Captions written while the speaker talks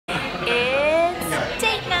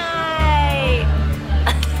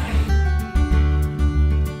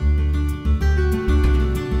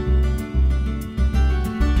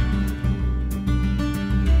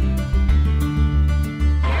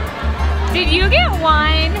you get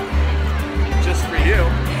wine? Just for you.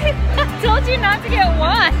 I told you not to get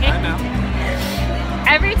wine. I know.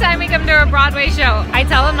 Every time we come to a Broadway show, I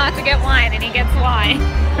tell him not to get wine and he gets wine.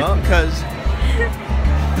 Well, because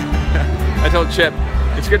I told Chip,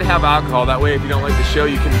 it's good to have alcohol. That way if you don't like the show,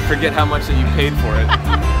 you can forget how much that you paid for it.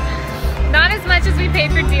 Not as much as we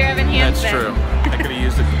paid for Dear Evan Hansen. That's true. I could have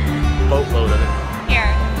used a boatload of it.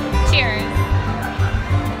 Here, cheers.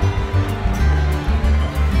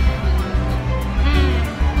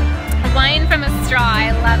 Wine from a straw,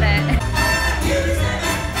 I love it.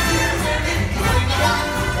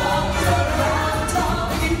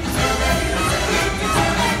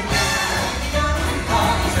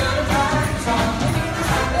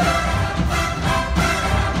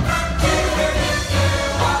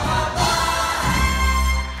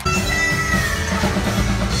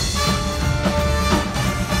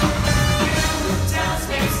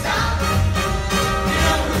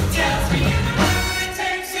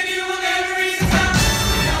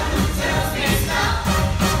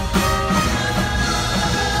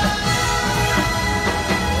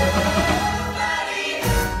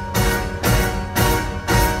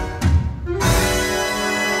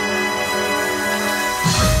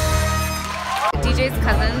 DJ's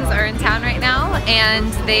cousins are in town right now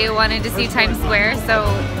and they wanted to see Times Square, so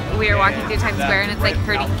we were walking through Times Square and it's like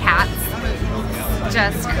herding cats.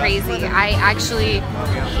 Just crazy. I actually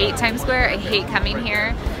hate Times Square. I hate coming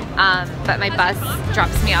here, but my bus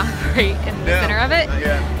drops me off right in the center of it.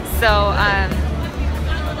 So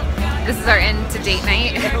this is our end to date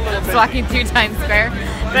night, just walking through Times Square,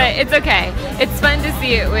 but it's okay. It's fun to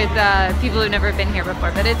see it with people who've never been here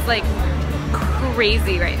before, but it's like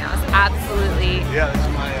crazy right now. It's absolutely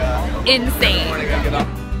insane.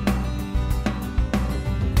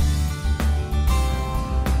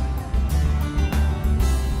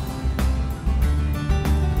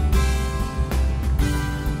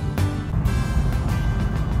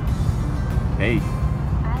 Hey.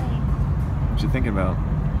 Hi. What you thinking about?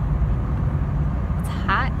 It's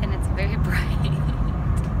hot and it's very bright.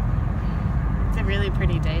 It's a really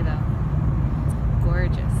pretty day though. It's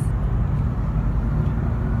gorgeous.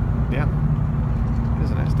 Yeah, it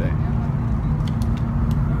is a nice day.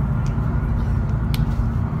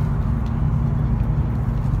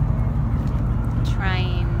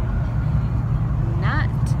 Trying not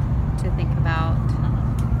to think about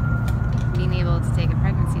being able to take a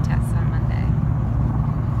pregnancy test on Monday.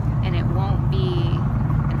 And it won't be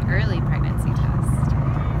an early pregnancy test.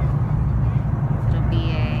 It'll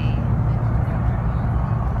be a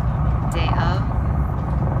day of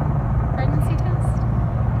pregnancy test.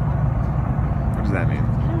 What does that mean?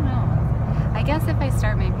 I don't know. I guess if I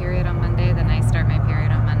start my period on Monday, then I start my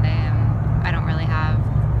period on Monday, and I don't really have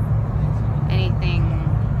anything.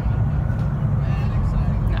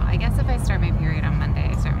 No, I guess if I start my period on Monday,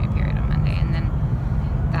 I start my period on Monday, and then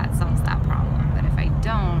that solves that problem. But if I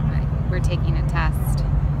don't, we're taking a test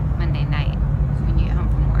Monday night when you get home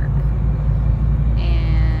from work.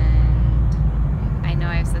 And I know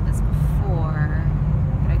I've said this before,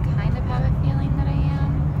 but I kind of have a feeling that I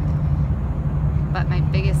am. But my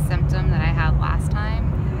biggest symptom that I had last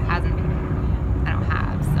time I don't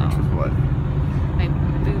have, so. Which was what? My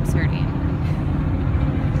boobs hurting.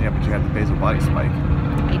 Yeah, but you had the basal body spike.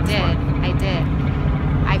 I did.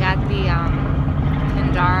 I got the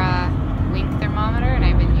Pandara wink thermometer and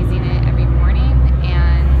I've been using it every morning,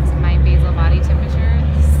 and my basal body temperature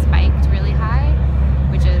spiked really high,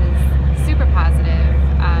 which is super positive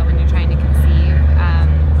when you're trying to conceive,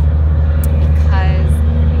 because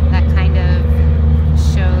that kind of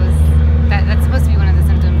shows that that's supposed to be one of the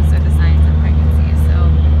symptoms or the signs of pregnancy. So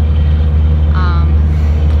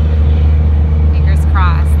fingers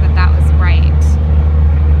crossed that that was right.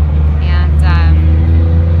 And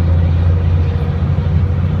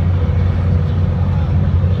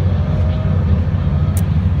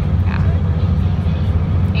yeah.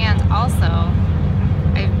 And also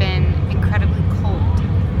I've been incredibly cold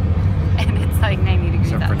and it's like 90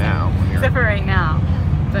 degrees Except for outside. now. Except for right now.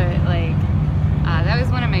 But like that was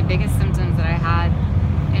one of my biggest symptoms that I had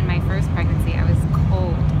in my first pregnancy. I was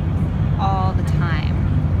cold all the time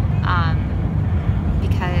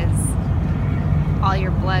because all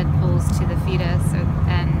your blood pulls to the fetus,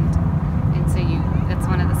 and so that's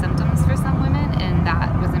one of the symptoms for some women, and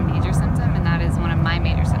that was a major symptom, and that is one of my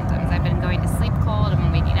major symptoms. I've been going to sleep cold, I've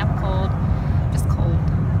been waking up cold, just cold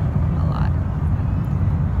a lot.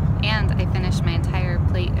 And I finished my entire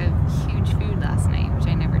plate of huge food last night, which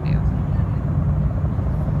I never do.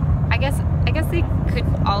 I guess they could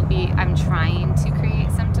all be, I'm trying to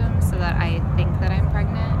create symptoms so that I think that I'm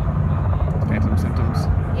pregnant. Phantom symptoms?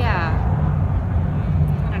 Yeah.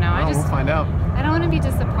 I don't know. Well, we'll find out. I don't want to be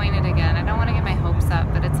disappointed again. I don't want to get my hopes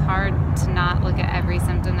up, but it's hard to not look at every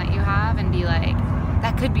symptom that you have and be like,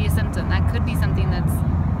 that could be a symptom. That could be something that's,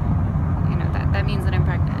 you know, that means that I'm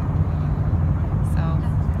pregnant. So,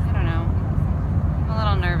 I don't know. I'm a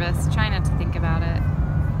little nervous. Try not to think about it,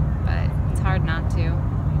 but it's hard not to.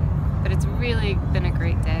 But it's really been a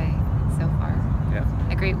great day so far. Yeah.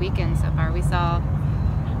 A great weekend so far. We saw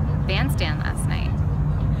Bandstand last night.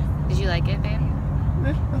 Did you like it, babe?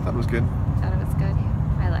 I thought it was good. Thought it was good.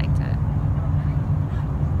 I liked it.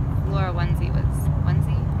 Laura Onesie.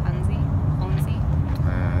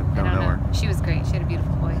 I don't know her. She was great. She had a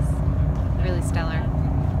beautiful voice. Really stellar.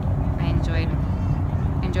 I enjoyed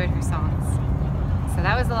her songs. So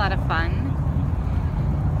that was a lot of fun.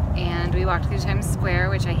 And we walked through Times Square,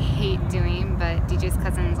 which I hate doing, but DJ's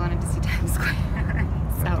cousins wanted to see Times Square.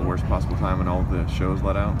 So At the worst possible time when all the shows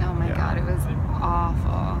let out. oh my god, it was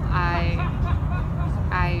awful.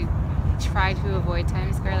 I try to avoid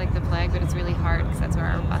Times Square like the plague, but it's really hard because that's where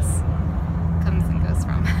our bus comes and goes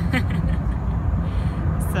from.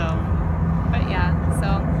 So, but yeah, so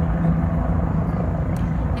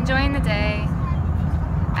enjoying the day.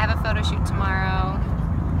 I have a photo shoot tomorrow,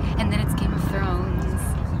 and then it's Game of Thrones.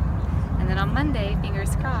 And then on Monday,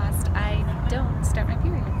 fingers crossed, I don't start my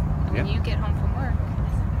period. And when you get home from work,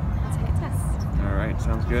 I'll take a test. All right,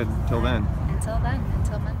 sounds good. Until then. Until then,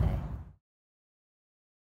 until Monday.